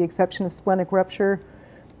ICU with the exception of splenic rupture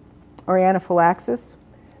or anaphylaxis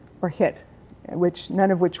or HIT,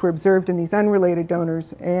 none of which were observed in these unrelated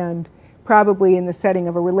donors, and probably in the setting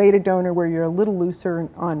of a related donor where you're a little looser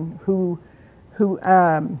on who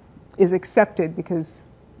is accepted, because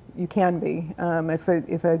you can be.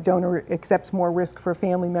 If a donor accepts more risk for a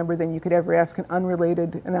family member than you could ever ask an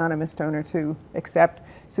unrelated anonymous donor to accept.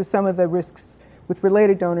 So some of the risks with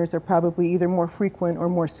related donors are probably either more frequent or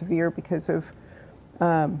more severe because of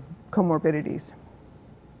comorbidities.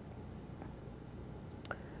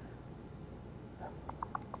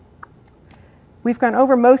 We've gone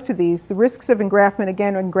over most of these. The risks of engraftment,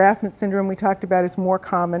 again, engraftment syndrome we talked about is more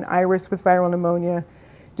common. Iris with viral pneumonia.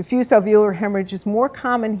 Diffuse alveolar hemorrhage is more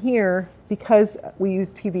common here because we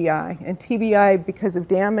use TBI. And TBI, because of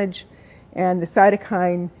damage and the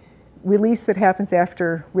cytokine release that happens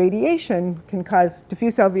after radiation, can cause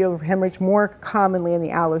diffuse alveolar hemorrhage more commonly in the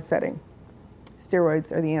allo setting.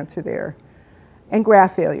 Steroids are the answer there. And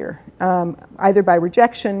graft failure, either by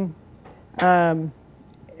rejection,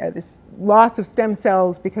 this loss of stem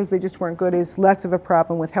cells because they just weren't good is less of a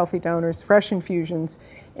problem with healthy donors, fresh infusions,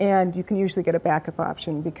 and you can usually get a backup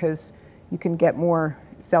option because you can get more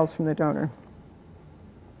cells from the donor.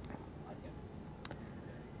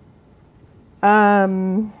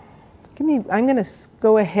 I'm going to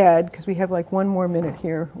go ahead because we have like one more minute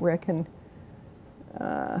here where I can.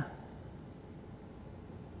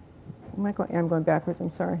 I'm going backwards. I'm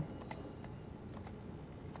sorry.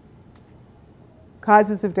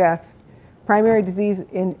 Causes of death. Primary disease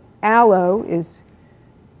in allo is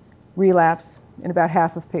relapse in about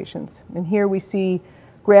half of patients. And here we see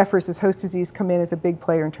graft versus host disease come in as a big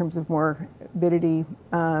player in terms of morbidity,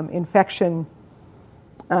 infection,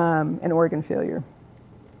 and organ failure.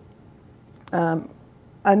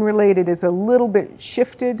 Unrelated is a little bit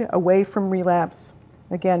shifted away from relapse.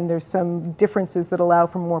 Again, there's some differences that allow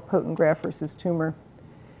for more potent graft versus tumor.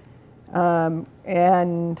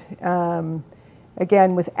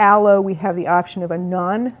 Again, with allo, we have the option of a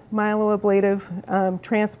non-myeloablative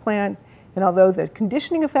transplant. And although the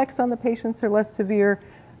conditioning effects on the patients are less severe,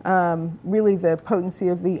 really the potency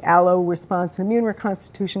of the allo response and immune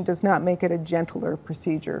reconstitution does not make it a gentler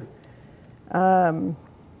procedure.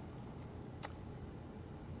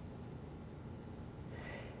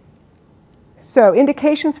 So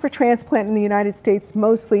indications for transplant in the United States,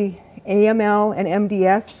 mostly AML and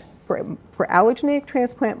MDS. For allogeneic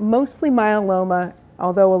transplant, mostly myeloma,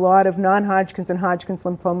 although a lot of non-Hodgkin's and Hodgkin's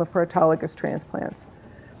lymphoma for autologous transplants.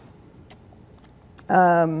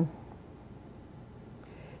 And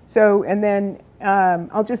then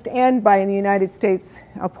I'll just end by, in the United States,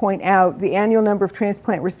 I'll point out the annual number of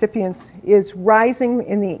transplant recipients is rising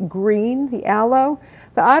in the green, the allo.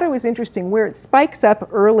 The auto is interesting. Where it spikes up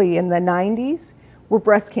early in the 90s were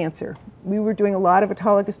breast cancer. We were doing a lot of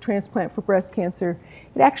autologous transplant for breast cancer.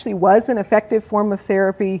 It actually was an effective form of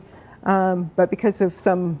therapy, but because of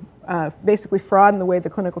some basically fraud in the way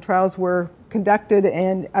the clinical trials were conducted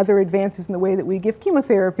and other advances in the way that we give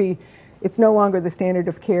chemotherapy, it's no longer the standard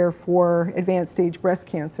of care for advanced stage breast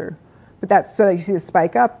cancer. But that's so that you see the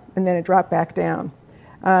spike up and then it dropped back down.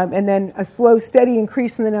 And then a slow, steady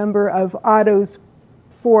increase in the number of autos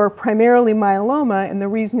for primarily myeloma, and the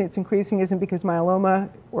reason it's increasing isn't because myeloma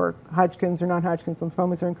or Hodgkin's or non-Hodgkin's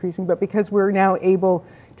lymphomas are increasing, but because we're now able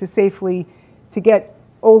to get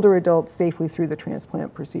older adults safely through the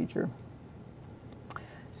transplant procedure.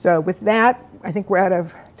 So with that, I think we're out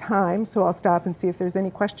of time, so I'll stop and see if there's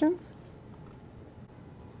any questions.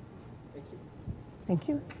 Thank you. Thank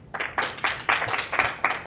you.